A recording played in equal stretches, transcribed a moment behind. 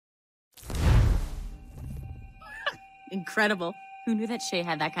Incredible. Who knew that Shay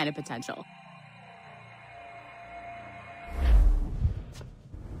had that kind of potential?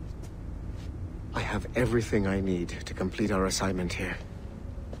 I have everything I need to complete our assignment here.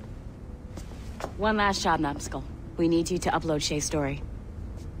 One last job, Numbskull. We need you to upload Shay's story.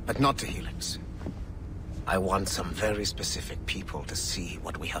 But not to Helix. I want some very specific people to see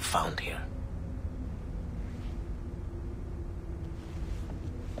what we have found here.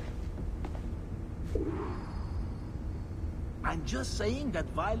 I'm just saying that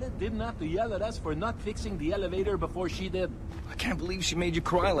Violet didn't have to yell at us for not fixing the elevator before she did. I can't believe she made you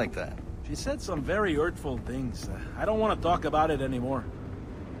cry like that. She said some very hurtful things. I don't want to talk about it anymore.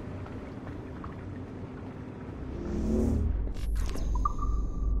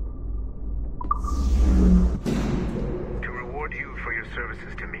 To reward you for your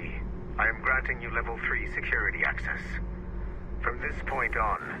services to me, I am granting you level 3 security access. From this point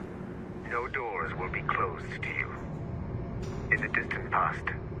on, no doors will be closed to you. In the distant past,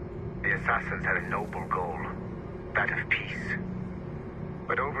 the Assassins had a noble goal, that of peace.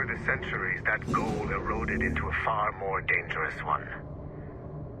 But over the centuries, that goal eroded into a far more dangerous one.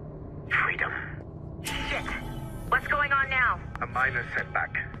 Freedom. Shit! What's going on now? A minor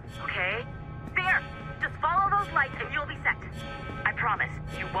setback. Okay. There! Just follow those lights and you'll be set. I promise,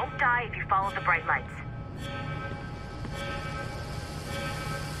 you won't die if you follow the bright lights.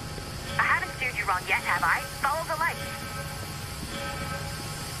 I haven't steered you wrong yet, have I? Follow the lights.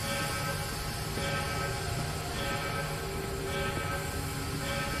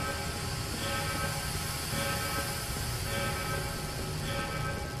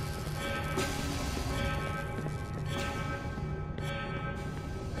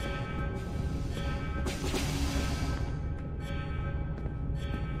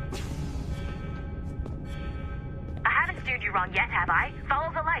 Wrong yet, have I?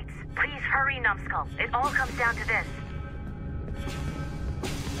 Follow the lights. Please hurry, Numbskull. It all comes down to this.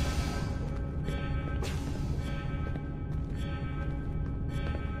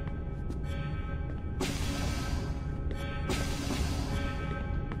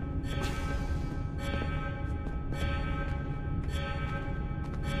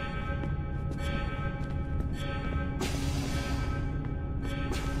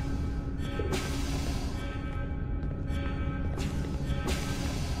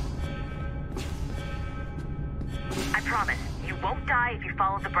 I promise, you won't die if you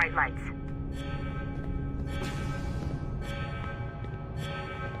follow the bright lights.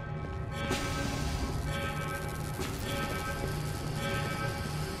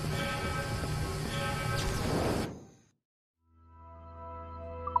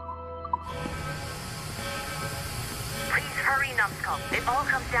 Please hurry, Numbskull. It all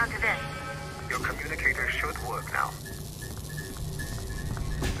comes down to this. Your communicator should work now.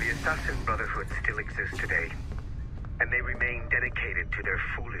 The Assassin Brotherhood still exists today, and they remain dedicated to their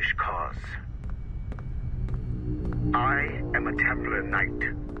foolish cause. I am a Templar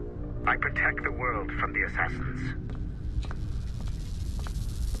Knight. I protect the world from the Assassins.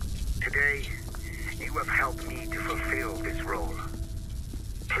 Today, you have helped me to fulfill this role.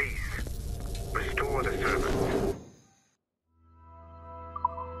 Please, restore the servants.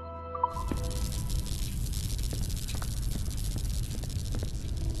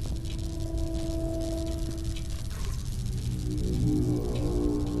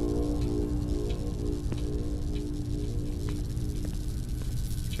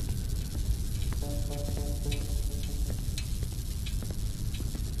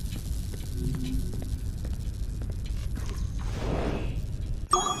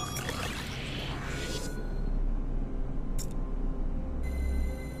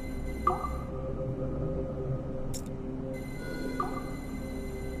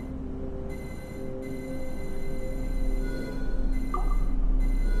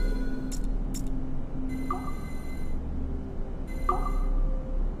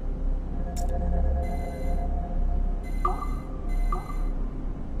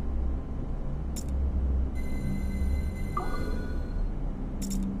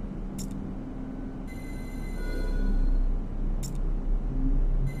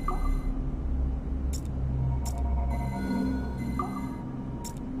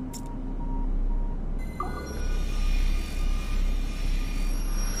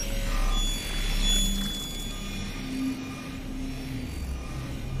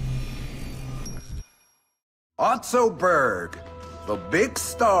 Otto Berg, the big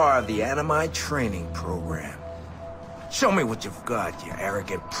star of the Animi training program. Show me what you've got, you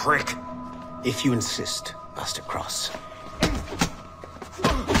arrogant prick. If you insist, Master Cross.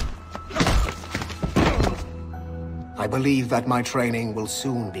 I believe that my training will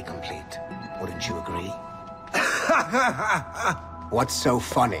soon be complete. Wouldn't you agree? What's so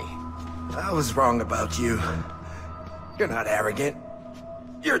funny? I was wrong about you. You're not arrogant.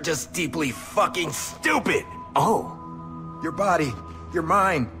 You're just deeply fucking stupid! Oh. Your body, your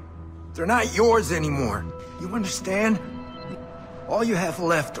mind, they're not yours anymore. You understand? All you have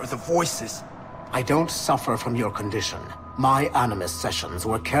left are the voices. I don't suffer from your condition. My Animus sessions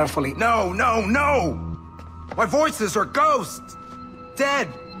were carefully— No, no, no! My voices are ghosts! Dead!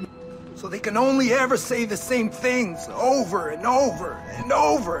 So they can only ever say the same things over and over and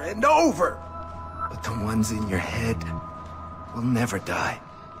over and over. But the ones in your head will never die.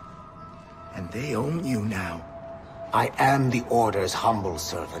 And they own you now. I am the Order's humble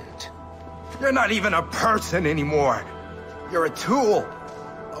servant. You're not even a person anymore. You're a tool,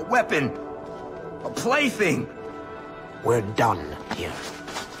 a weapon, a plaything. We're done here.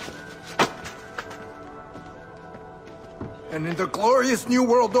 And in the glorious New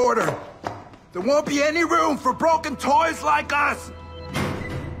World Order, there won't be any room for broken toys like us!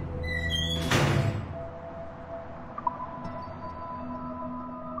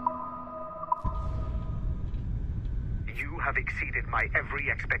 You have exceeded my every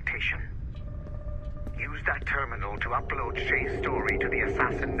expectation. Use that terminal to upload Shay's story to the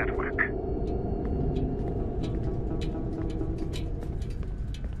Assassin Network.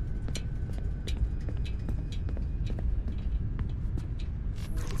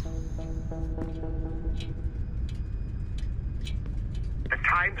 The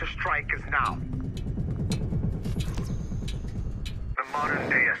time to strike is now. The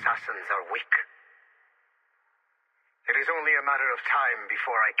modern-day assassins are weak. It is only a matter of time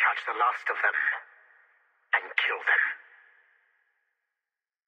before I catch the last of them and kill them.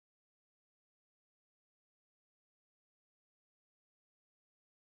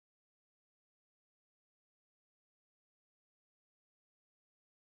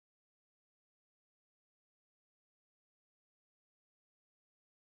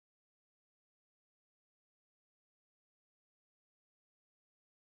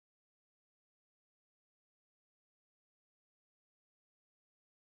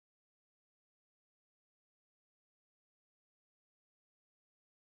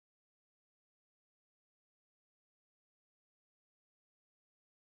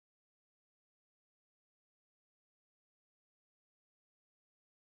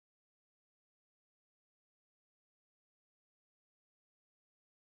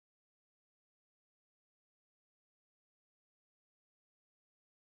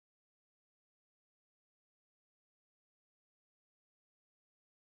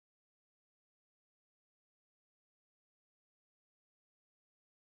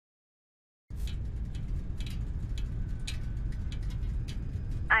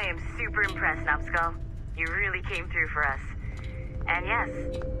 I am super impressed, Numbskull. You really came through for us. And yes,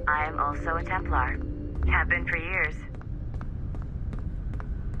 I am also a Templar. Have been for years.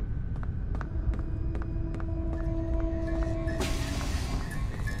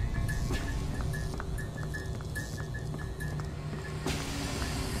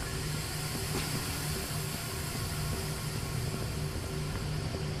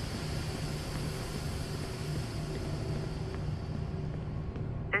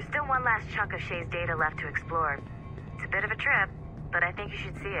 There's still one last chunk of Shay's data left to explore. It's a bit of a trip, but I think you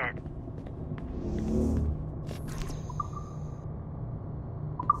should see it.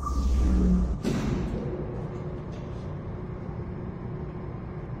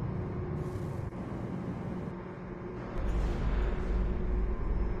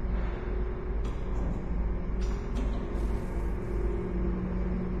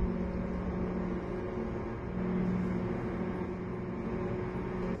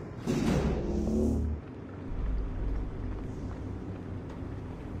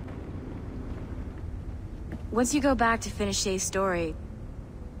 Once you go back to finish Shay's story,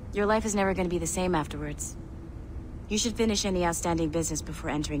 your life is never going to be the same afterwards. You should finish any outstanding business before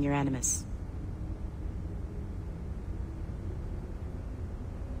entering your Animus.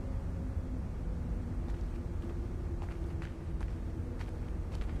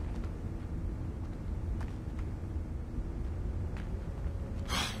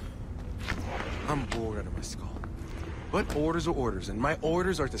 I'm bored out of my skull. But orders are orders, and my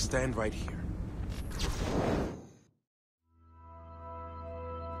orders are to stand right here.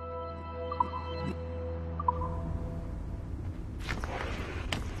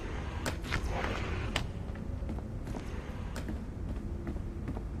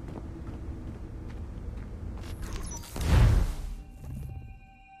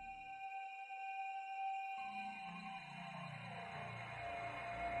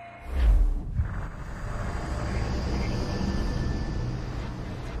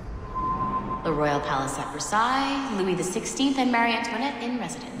 The Royal Palace at Versailles, Louis XVI and Marie Antoinette in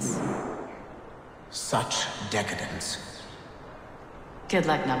residence. Such decadence. Good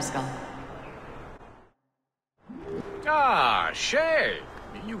luck, Numbskull. Ah, Shay!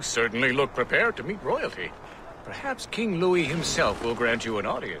 You certainly look prepared to meet royalty. Perhaps King Louis himself will grant you an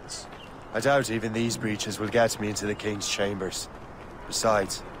audience. I doubt even these breaches will get me into the King's chambers.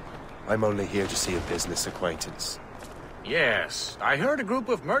 Besides, I'm only here to see a business acquaintance. Yes, I heard a group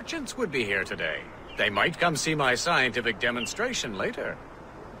of merchants would be here today. They might come see my scientific demonstration later.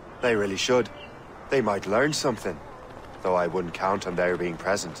 They really should. They might learn something, though I wouldn't count on their being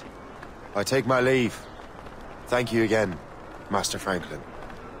present. I take my leave. Thank you again, Master Franklin.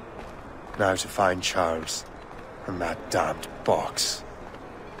 Now to find Charles and that damned box.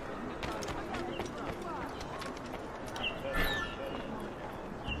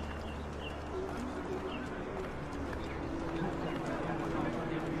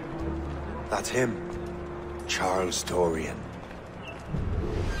 That's him, Charles Dorian.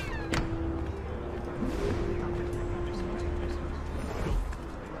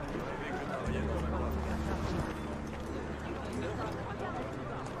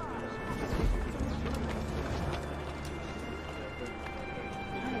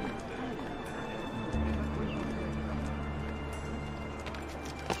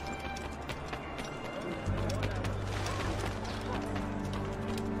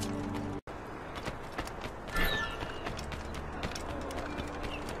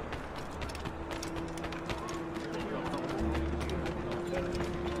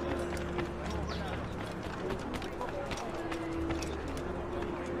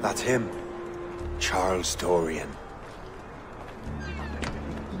 That's him, Charles Dorian.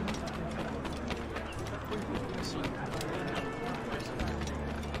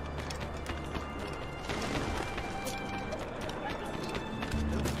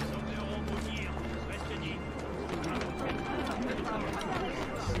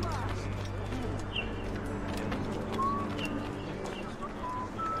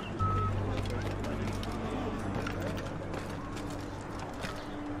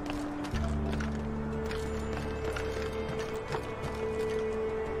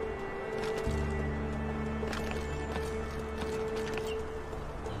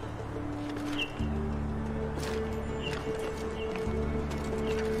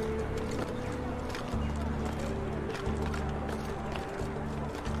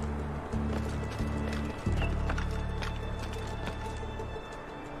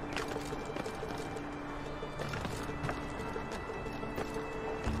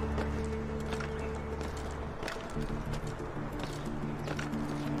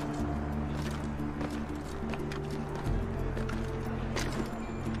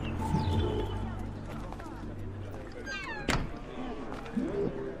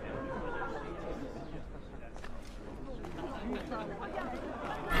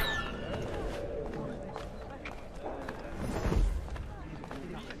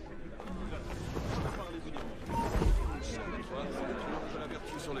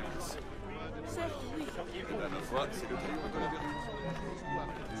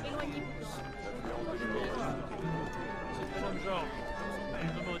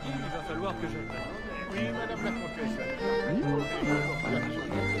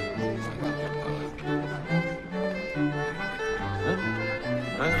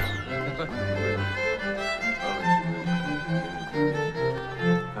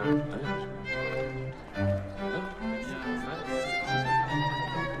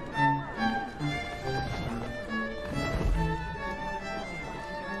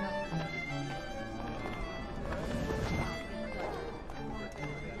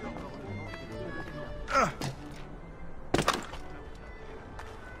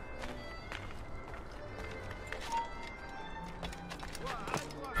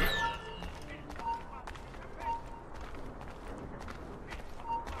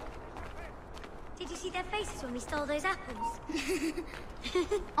 Did you see their faces when we stole those apples?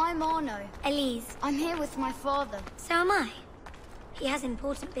 I'm Arno. Elise. I'm here with my father. So am I. He has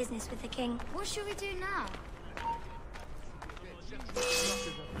important business with the king. What should we do now?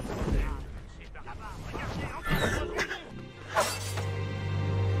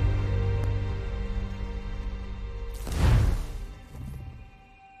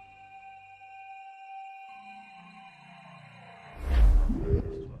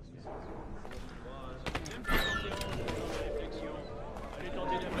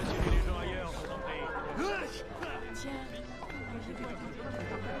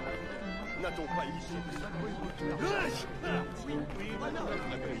 N'a-t-on pas ici? Oui,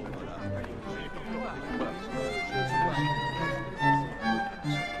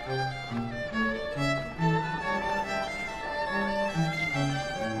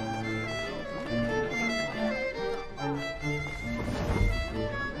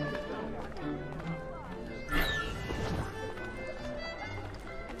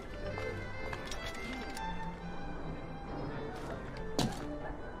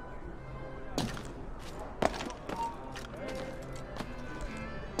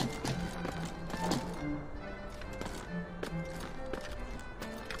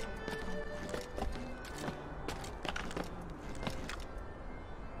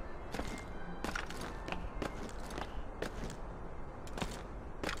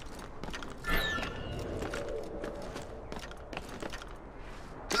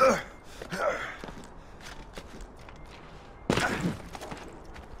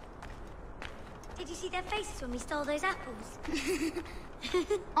 Did you see their faces when we stole those apples?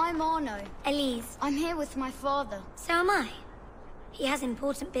 I'm Arno. Elise. I'm here with my father. So am I. He has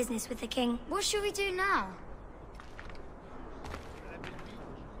important business with the king. What should we do now?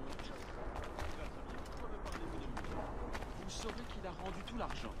 Vous saurez qu'il a rendu tout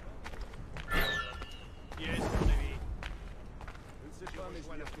l'argent.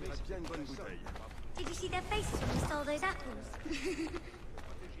 Did you see their faces when we stole those apples?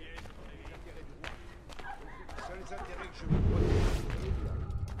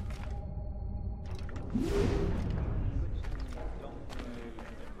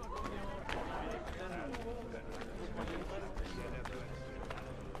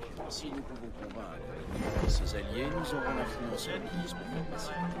 Si nous pouvons convaincre ses alliés, nous aurons l'influence requise pour faire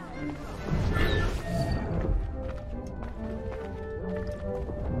passer.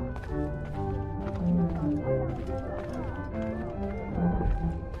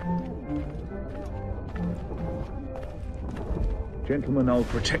 Gentlemen, I'll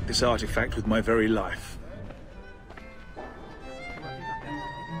protect this artifact with my very life.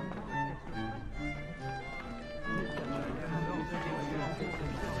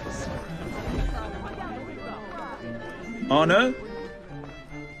 Arno?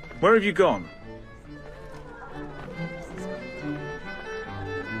 Where have you gone?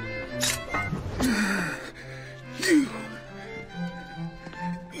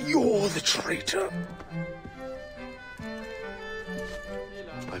 You're the traitor.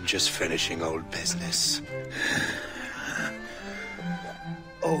 I'm just finishing old business.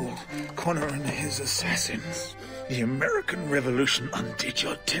 Old Connor and his assassins. The American Revolution undid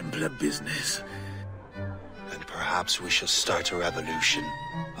your Templar business. And perhaps we shall start a revolution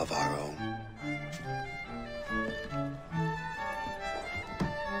of our own.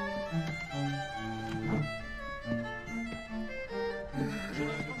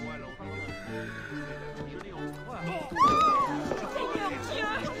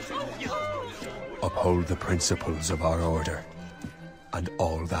 Uphold the principles of our order, and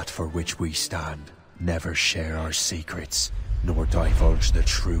all that for which we stand. Never share our secrets, nor divulge the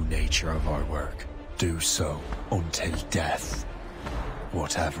true nature of our work. Do so until death,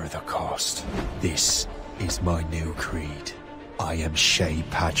 whatever the cost. This is my new creed. I am Shay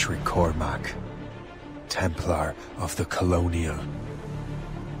Patrick Cormac, Templar of the Colonial,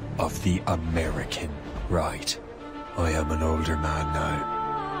 of the American right. I am an older man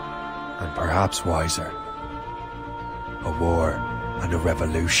now, and perhaps wiser. A war and a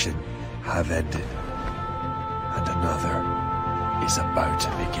revolution have ended, and another is about to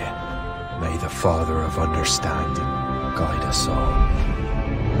begin. May the Father of Understanding guide us all.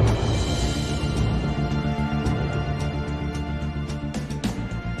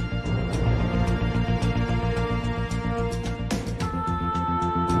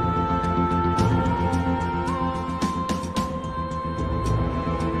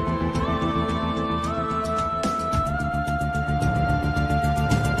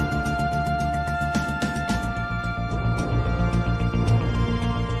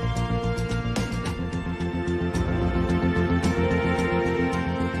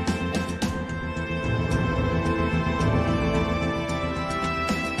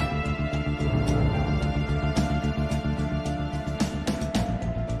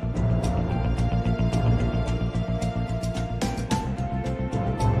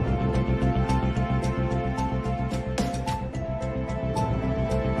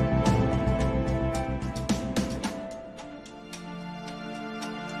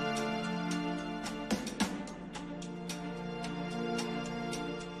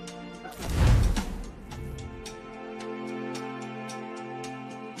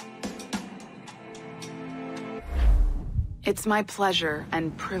 It's my pleasure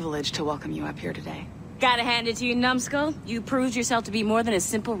and privilege to welcome you up here today. Gotta hand it to you, numbskull. You proved yourself to be more than a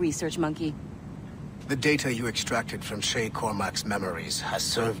simple research monkey. The data you extracted from Shay Cormac's memories has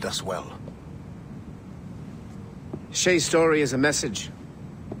served us well. Shay's story is a message.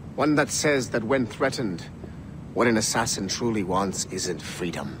 One that says that when threatened, what an assassin truly wants isn't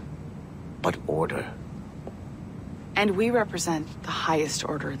freedom, but order. And we represent the highest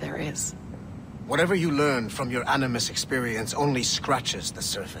order there is. Whatever you learned from your Animus experience only scratches the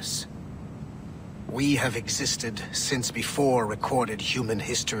surface. We have existed since before recorded human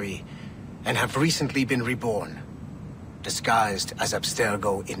history, and have recently been reborn, disguised as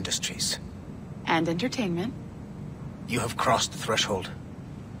Abstergo Industries. And entertainment. You have crossed the threshold,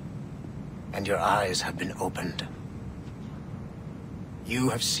 and your eyes have been opened. You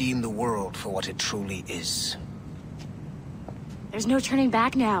have seen the world for what it truly is. There's no turning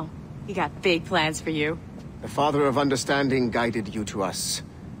back now. We got big plans for you. The Father of Understanding guided you to us,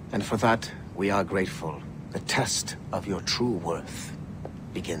 and for that, we are grateful. The test of your true worth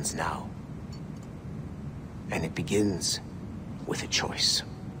begins now. And it begins with a choice.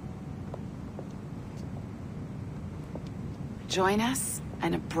 Join us,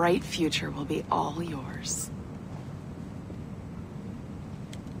 and a bright future will be all yours.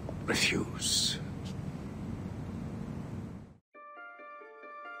 Refuse.